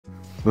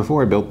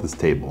Before I built this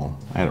table,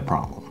 I had a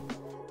problem.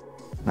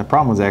 That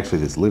problem was actually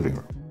this living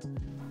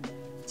room.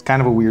 It's kind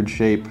of a weird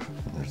shape.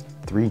 There's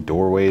 3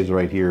 doorways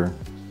right here,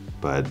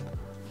 but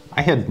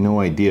I had no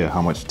idea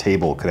how much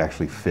table could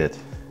actually fit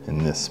in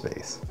this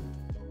space.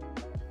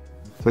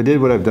 So I did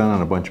what I've done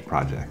on a bunch of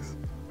projects.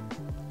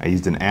 I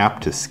used an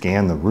app to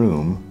scan the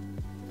room,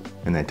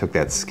 and I took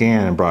that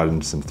scan and brought it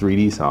into some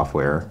 3D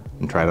software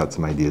and tried out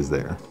some ideas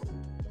there.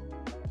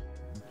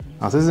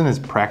 Now, this isn't as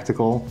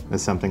practical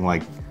as something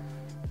like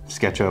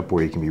SketchUp,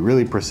 where you can be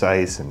really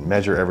precise and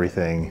measure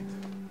everything,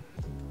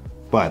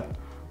 but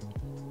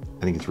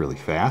I think it's really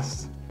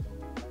fast,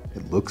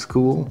 it looks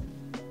cool,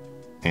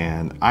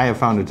 and I have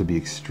found it to be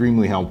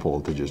extremely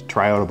helpful to just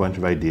try out a bunch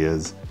of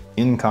ideas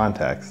in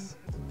context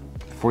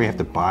before you have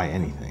to buy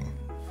anything.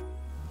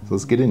 So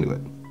let's get into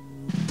it.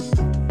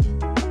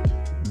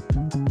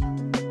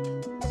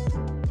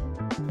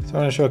 So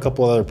I want to show a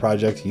couple other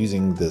projects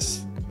using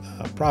this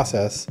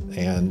process,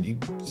 and you've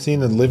seen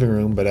the living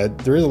room, but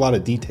there is a lot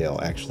of detail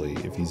actually.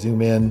 If you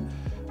zoom in,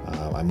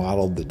 I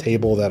modeled the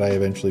table that I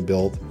eventually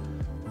built.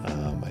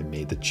 I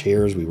made the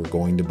chairs we were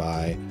going to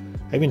buy.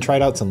 I even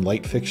tried out some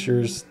light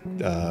fixtures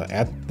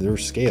at their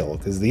scale,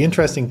 because the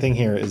interesting thing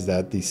here is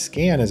that the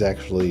scan is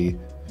actually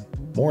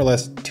more or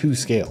less to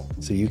scale.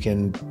 So you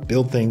can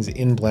build things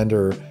in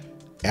Blender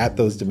at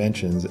those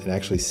dimensions and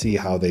actually see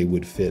how they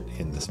would fit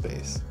in the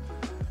space.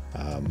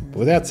 But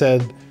with that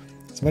said,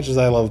 as much as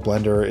I love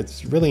Blender,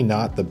 it's really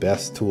not the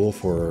best tool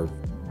for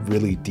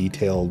really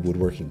detailed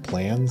woodworking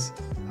plans.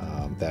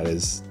 That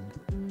is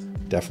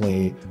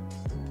definitely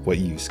what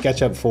you use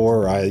SketchUp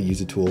for. Or I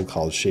use a tool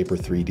called Shaper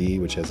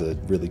 3D, which has a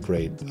really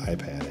great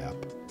iPad app.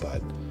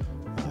 But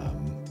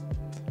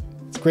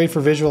it's great for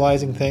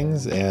visualizing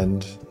things,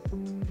 and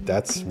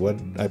that's what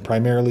I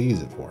primarily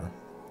use it for.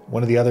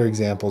 One of the other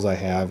examples I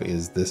have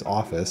is this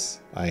office.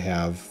 I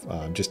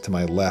have just to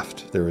my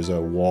left, there is a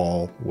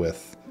wall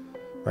with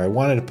where I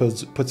wanted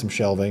to put some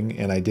shelving,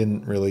 and I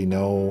didn't really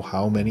know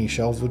how many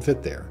shelves would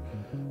fit there.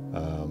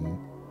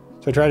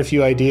 So I tried a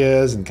few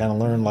ideas and kind of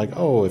learned like,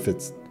 oh, if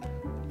it's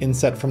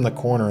inset from the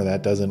corner,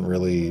 that doesn't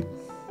really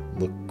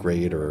look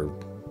great, or,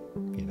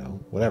 you know,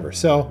 whatever.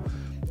 So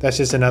that's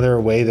just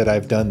another way that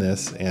I've done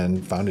this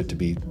and found it to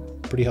be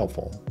pretty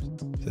helpful.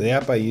 So the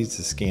app I use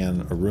to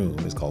scan a room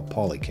is called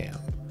Polycam.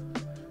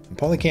 And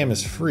Polycam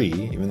is free,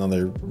 even though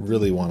they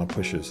really want to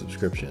push a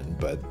subscription,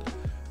 but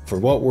for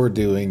what we're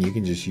doing, you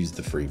can just use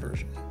the free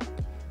version.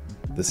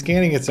 The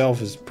scanning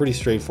itself is pretty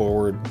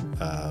straightforward.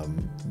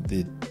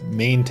 The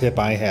main tip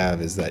I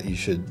have is that you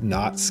should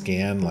not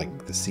scan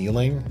like the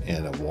ceiling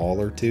and a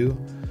wall or two,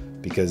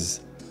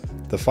 because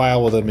the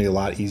file will then be a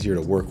lot easier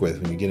to work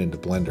with when you get into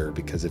Blender,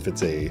 because if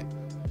it's a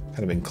kind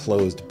of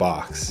enclosed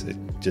box, it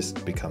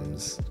just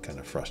becomes kind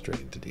of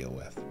frustrating to deal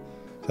with.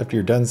 So after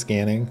you're done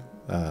scanning,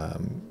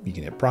 you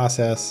can hit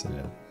process, and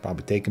it'll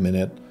probably take a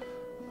minute.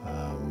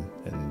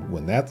 And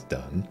when that's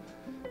done,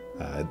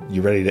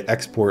 you're ready to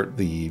export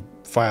the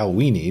file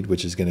we need,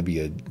 which is going to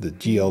be the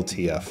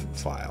GLTF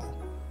file.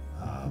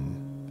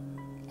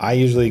 I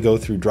usually go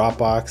through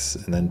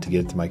Dropbox and then to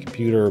get it to my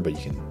computer, but you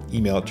can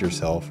email it to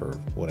yourself or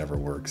whatever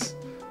works.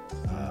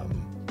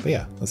 But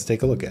yeah, let's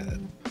take a look at it.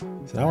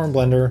 So now we're in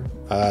Blender.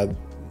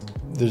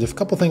 There's a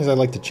couple things I'd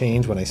like to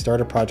change when I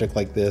start a project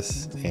like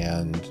this,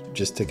 and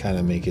just to kind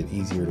of make it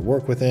easier to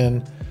work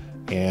within,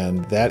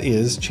 and that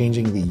is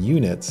changing the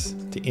units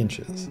to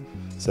inches.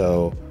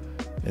 So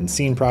in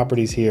scene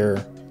properties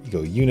here, you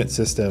go unit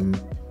system,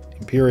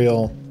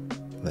 imperial,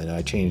 and then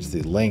I change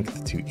the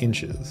length to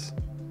inches.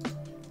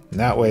 And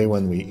that way,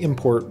 when we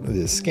import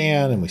the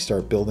scan and we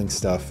start building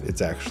stuff,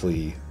 it's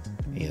actually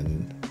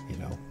in, you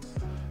know,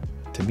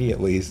 to me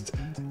at least,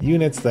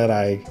 units that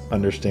I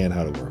understand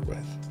how to work with.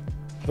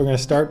 We're going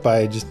to start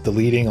by just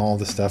deleting all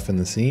the stuff in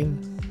the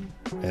scene,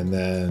 and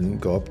then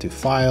go up to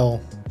File,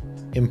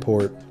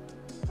 Import,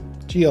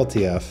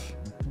 GLTF.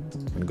 We're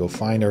going to go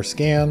find our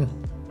scan,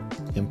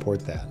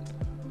 import that.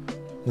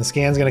 And the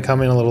scan's going to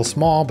come in a little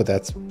small, but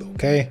that's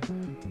okay.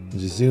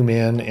 Just zoom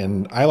in,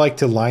 and I like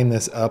to line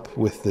this up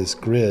with this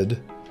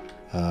grid.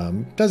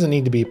 Doesn't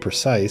need to be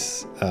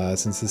precise,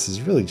 since this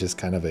is really just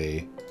kind of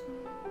a,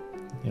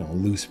 you know,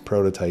 loose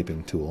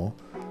prototyping tool.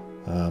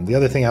 The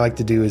other thing I like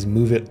to do is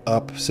move it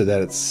up so that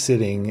it's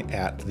sitting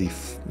at the,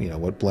 you know,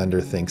 what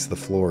Blender thinks the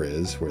floor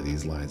is, where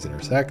these lines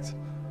intersect.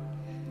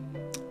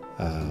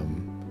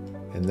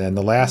 And then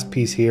the last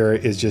piece here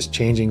is just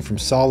changing from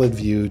solid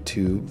view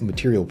to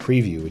material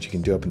preview, which you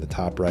can do up in the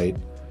top right.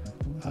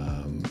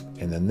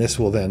 And then this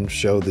will then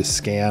show the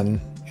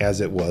scan as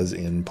it was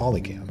in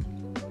Polycam.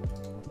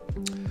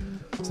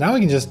 So now we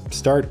can just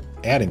start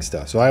adding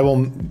stuff. So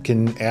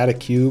can add a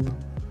cube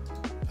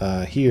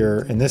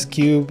here, and this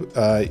cube,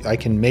 I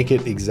can make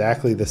it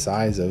exactly the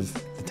size of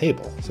the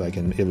table. So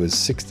it was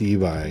 60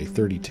 by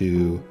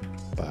 32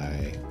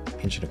 by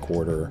 1.25 inches.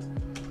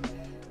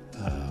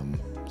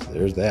 So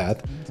there's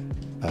that.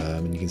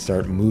 And you can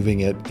start moving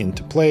it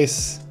into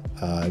place.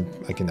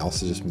 I can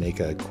also just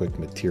make a quick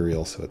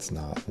material so it's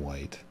not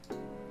white.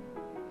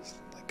 It's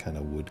like kind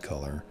of wood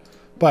color.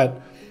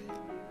 But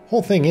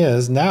whole thing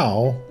is,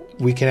 now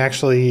we can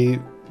actually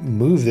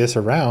move this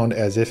around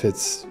as if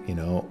it's, you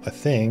know, a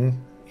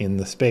thing in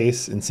the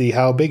space and see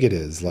how big it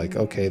is. Like,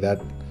 okay,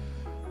 that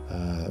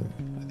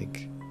I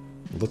think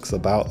looks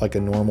about like a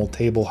normal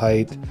table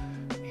height,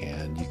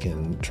 and you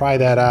can try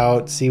that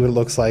out, see what it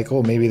looks like.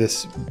 Oh, maybe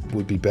this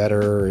would be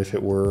better if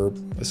it were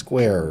a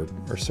square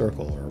or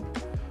circle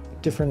or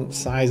different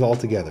size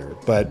altogether.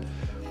 But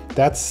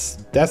that's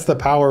the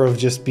power of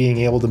just being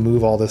able to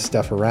move all this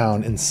stuff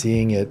around and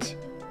seeing it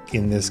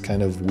in this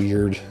kind of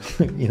weird,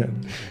 you know,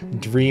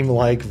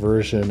 dreamlike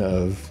version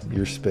of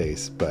your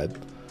space. But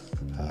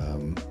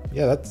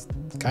yeah, that's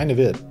kind of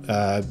it.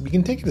 You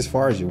can take it as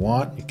far as you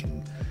want. You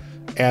can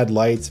add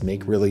lights,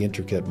 make really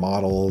intricate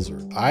models. Or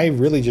I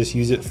really just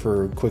use it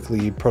for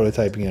quickly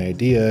prototyping an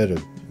idea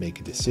to make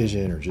a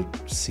decision or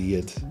just see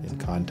it in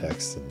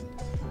context. And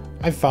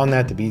I've found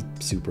that to be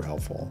super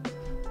helpful.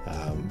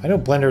 I know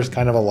Blender is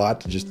kind of a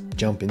lot to just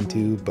jump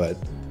into, but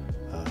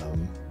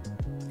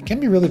it can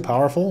be really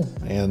powerful,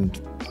 and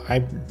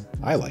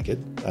I like it.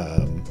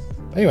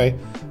 Anyway,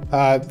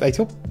 I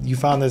hope you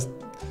found this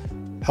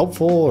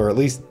helpful or at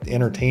least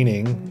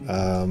entertaining.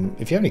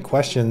 If you have any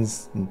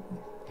questions, you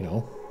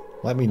know,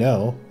 let me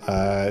know.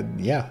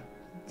 Yeah,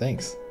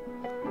 thanks.